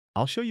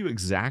I'll show you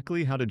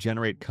exactly how to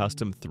generate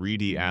custom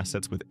 3D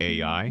assets with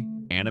AI,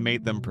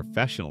 animate them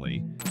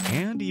professionally,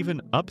 and even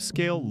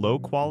upscale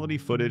low-quality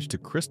footage to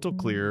crystal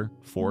clear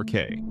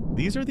 4K.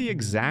 These are the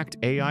exact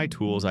AI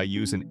tools I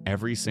use in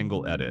every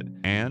single edit,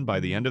 and by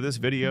the end of this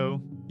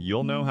video,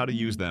 you'll know how to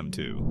use them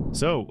too.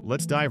 So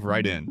let's dive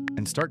right in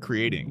and start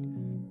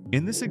creating.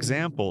 In this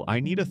example, I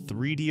need a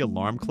 3D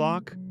alarm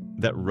clock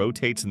that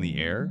rotates in the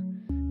air,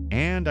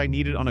 and I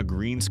need it on a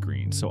green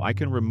screen so I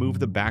can remove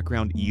the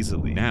background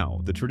easily. Now,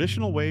 the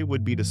traditional way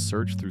would be to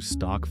search through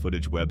stock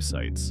footage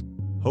websites,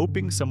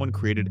 hoping someone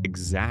created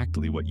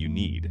exactly what you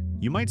need.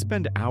 You might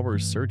spend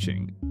hours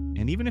searching,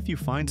 and even if you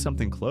find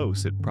something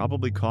close, it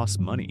probably costs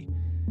money,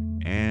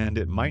 and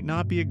it might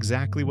not be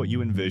exactly what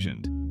you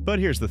envisioned. But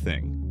here's the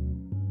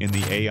thing. In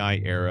the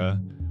AI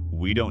era,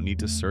 we don't need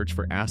to search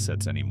for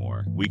assets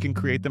anymore. We can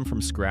create them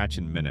from scratch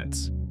in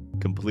minutes,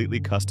 completely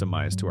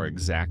customized to our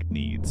exact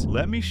needs.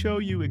 Let me show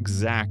you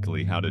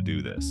exactly how to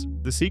do this.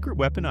 The secret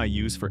weapon I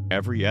use for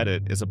every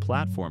edit is a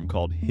platform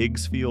called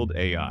Higgsfield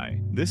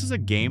AI. This is a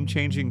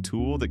game-changing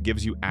tool that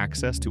gives you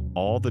access to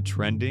all the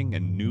trending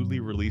and newly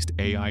released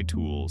AI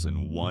tools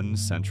in one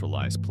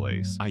centralized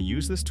place. I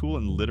use this tool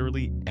in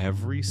literally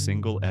every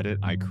single edit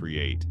I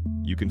create.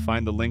 You can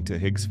find the link to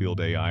Higgsfield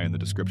AI in the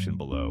description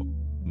below.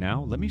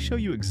 Now, let me show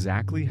you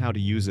exactly how to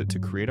use it to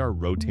create our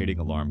rotating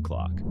alarm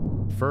clock.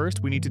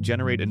 First, we need to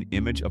generate an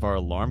image of our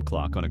alarm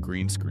clock on a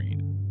green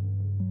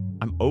screen.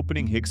 I'm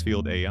opening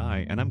Higgsfield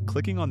AI and I'm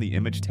clicking on the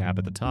Image tab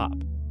at the top.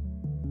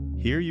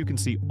 Here you can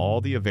see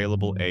all the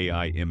available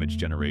AI image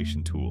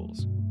generation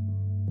tools.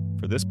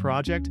 For this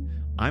project,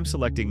 I'm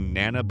selecting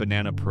Nana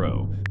Banana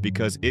Pro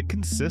because it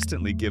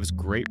consistently gives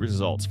great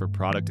results for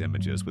product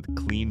images with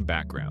clean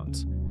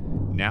backgrounds.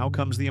 Now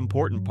comes the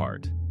important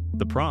part,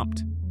 the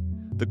prompt.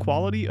 The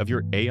quality of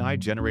your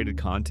AI-generated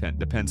content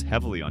depends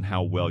heavily on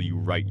how well you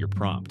write your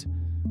prompt.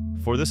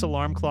 For this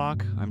alarm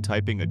clock, I'm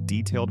typing a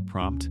detailed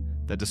prompt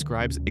that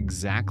describes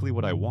exactly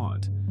what I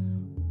want.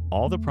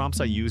 All the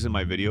prompts I use in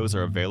my videos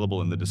are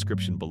available in the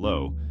description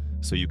below,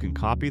 so you can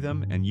copy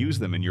them and use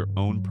them in your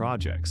own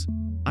projects.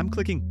 I'm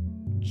clicking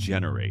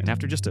Generate, and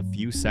after just a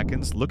few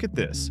seconds, look at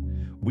this.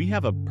 We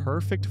have a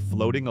perfect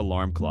floating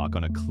alarm clock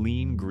on a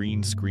clean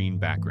green screen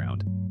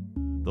background.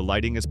 The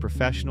lighting is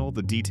professional,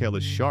 the detail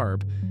is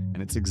sharp,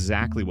 and it's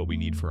exactly what we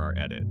need for our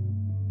edit.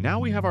 Now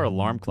we have our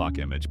alarm clock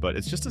image, but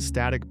it's just a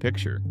static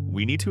picture.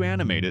 We need to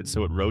animate it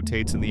so it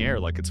rotates in the air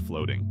like it's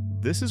floating.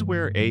 This is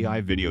where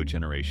AI video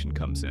generation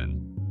comes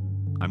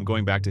in. I'm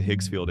going back to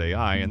Higgsfield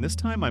AI, and this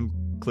time I'm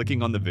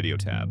clicking on the Video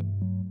tab.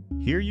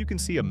 Here you can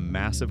see a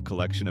massive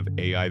collection of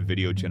AI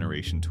video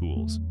generation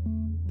tools.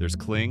 There's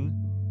Kling,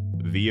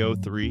 Veo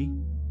 3,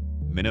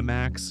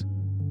 Minimax,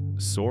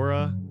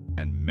 Sora,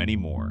 and many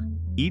more.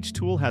 Each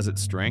tool has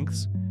its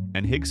strengths,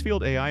 and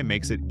Higgsfield AI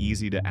makes it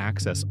easy to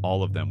access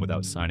all of them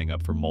without signing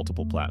up for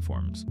multiple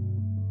platforms.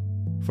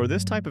 For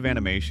this type of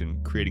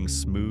animation, creating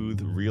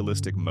smooth,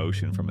 realistic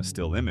motion from a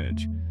still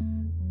image,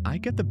 I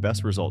get the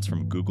best results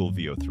from Google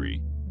Veo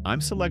 3.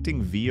 I'm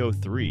selecting Veo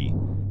 3,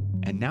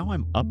 and now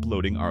I'm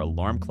uploading our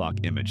alarm clock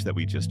image that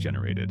we just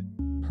generated.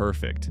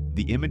 Perfect.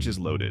 The image is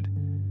loaded.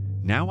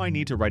 Now I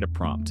need to write a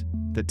prompt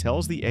that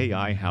tells the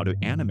AI how to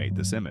animate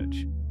this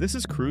image. This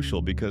is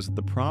crucial because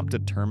the prompt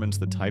determines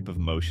the type of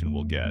motion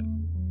we'll get.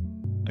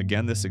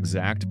 Again, this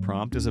exact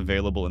prompt is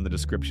available in the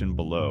description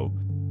below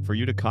for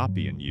you to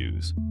copy and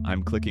use.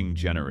 I'm clicking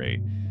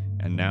Generate,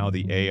 and now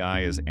the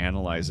AI is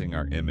analyzing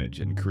our image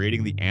and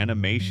creating the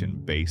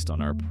animation based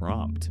on our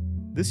prompt.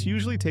 This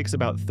usually takes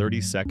about 30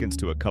 seconds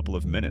to a couple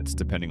of minutes,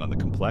 depending on the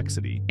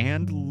complexity.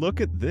 And look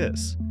at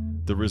this.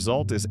 The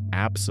result is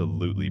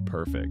absolutely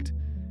perfect.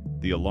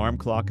 The alarm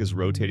clock is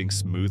rotating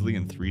smoothly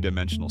in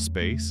three-dimensional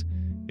space.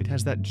 It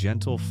has that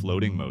gentle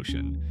floating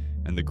motion,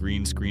 and the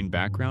green screen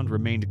background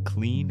remained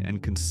clean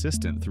and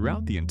consistent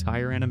throughout the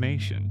entire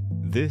animation.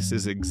 This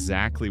is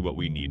exactly what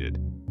we needed,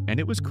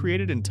 and it was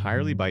created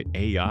entirely by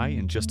AI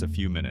in just a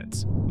few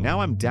minutes.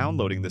 Now I'm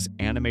downloading this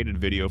animated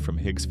video from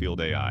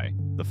Higgsfield AI.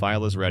 The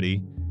file is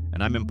ready,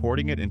 and I'm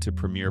importing it into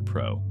Premiere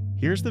Pro.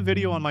 Here's the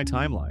video on my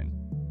timeline.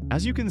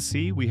 As you can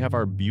see, we have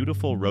our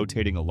beautiful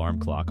rotating alarm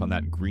clock on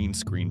that green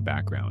screen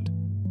background.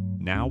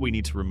 Now we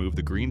need to remove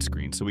the green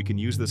screen so we can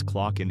use this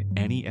clock in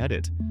any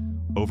edit,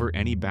 over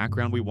any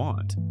background we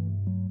want.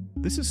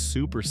 This is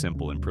super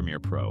simple in Premiere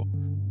Pro.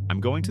 I'm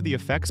going to the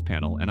Effects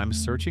panel and I'm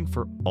searching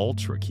for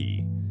Ultra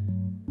Key.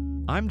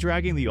 I'm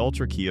dragging the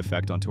Ultra Key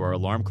effect onto our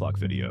alarm clock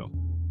video.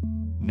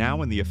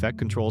 Now in the Effect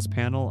Controls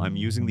panel, I'm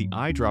using the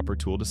eyedropper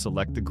tool to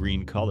select the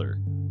green color.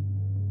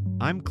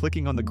 I'm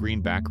clicking on the green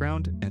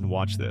background and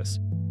watch this.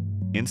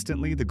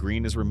 Instantly, the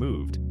green is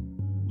removed,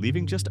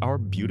 leaving just our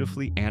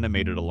beautifully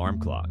animated alarm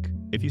clock.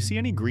 If you see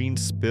any green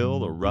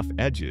spill or rough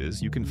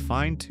edges, you can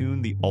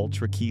fine-tune the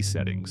Ultra Key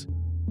settings.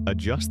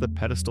 Adjust the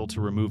pedestal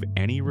to remove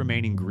any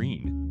remaining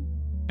green,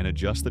 and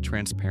adjust the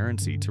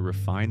transparency to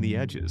refine the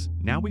edges.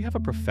 Now we have a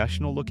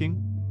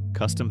professional-looking,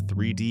 custom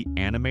 3D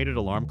animated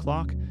alarm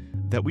clock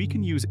that we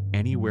can use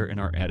anywhere in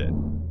our edit.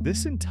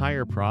 This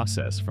entire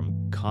process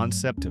from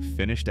concept to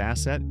finished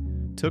asset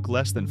took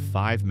less than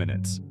 5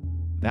 minutes.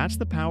 That's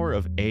the power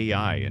of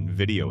AI in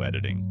video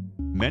editing.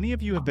 Many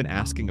of you have been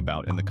asking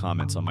about in the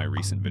comments on my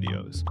recent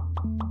videos.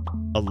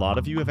 A lot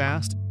of you have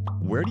asked,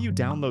 where do you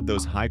download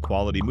those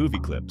high-quality movie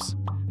clips?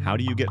 How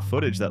do you get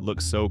footage that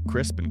looks so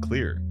crisp and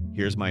clear?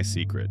 Here's my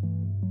secret.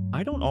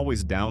 I don't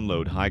always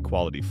download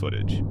high-quality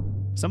footage.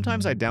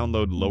 Sometimes I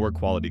download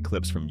lower-quality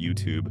clips from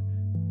YouTube,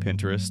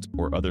 Pinterest,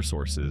 or other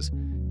sources,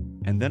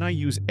 and then I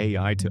use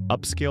AI to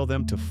upscale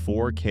them to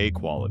 4K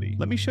quality.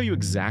 Let me show you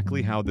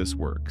exactly how this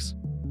works.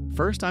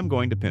 First, I'm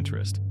going to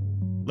Pinterest.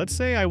 Let's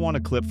say I want a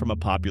clip from a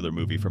popular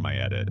movie for my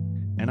edit,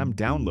 and I'm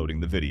downloading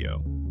the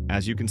video.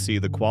 As you can see,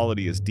 the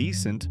quality is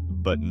decent,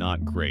 but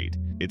not great.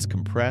 It's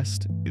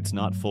compressed, it's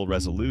not full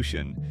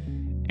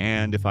resolution,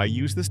 and if I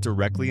use this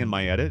directly in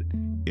my edit,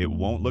 it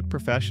won't look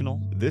professional.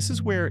 This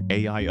is where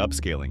AI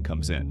upscaling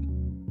comes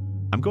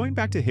in. I'm going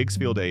back to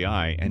Higgsfield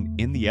AI,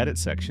 and in the edit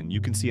section, you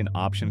can see an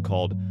option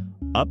called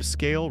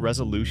Upscale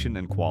Resolution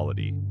and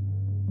Quality.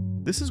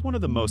 This is one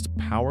of the most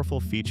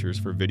powerful features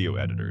for video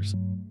editors.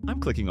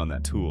 I'm clicking on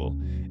that tool,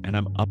 and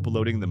I'm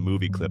uploading the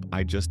movie clip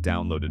I just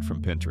downloaded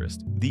from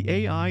Pinterest. The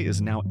AI is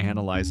now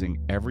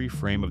analyzing every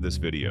frame of this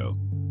video,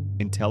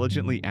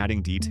 intelligently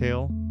adding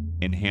detail,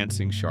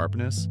 enhancing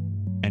sharpness,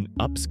 and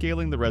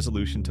upscaling the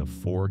resolution to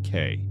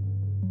 4K.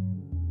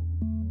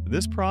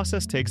 This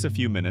process takes a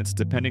few minutes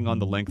depending on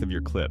the length of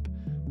your clip,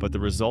 but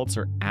the results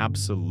are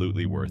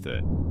absolutely worth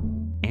it.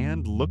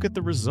 And look at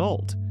the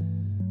result.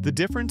 The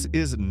difference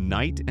is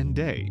night and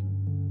day.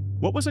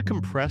 What was a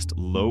compressed,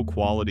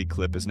 low-quality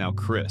clip is now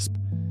crisp,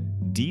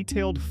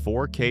 detailed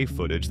 4K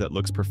footage that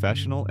looks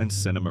professional and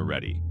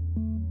cinema-ready.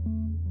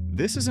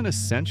 This is an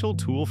essential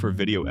tool for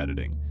video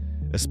editing,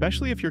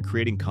 especially if you're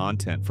creating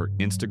content for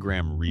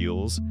Instagram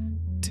Reels,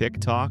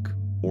 TikTok,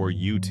 or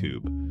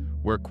YouTube,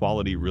 where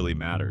quality really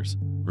matters.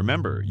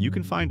 Remember, you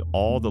can find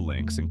all the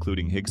links,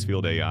 including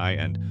Higgsfield AI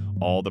and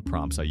all the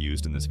prompts I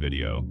used in this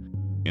video,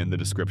 in the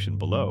description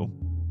below.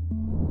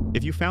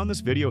 If you found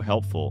this video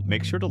helpful,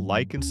 make sure to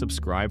like and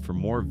subscribe for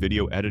more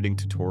video editing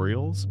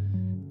tutorials,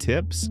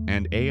 tips,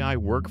 and AI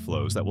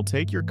workflows that will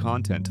take your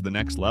content to the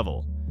next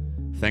level.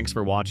 Thanks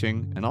for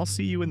watching, and I'll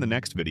see you in the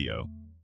next video.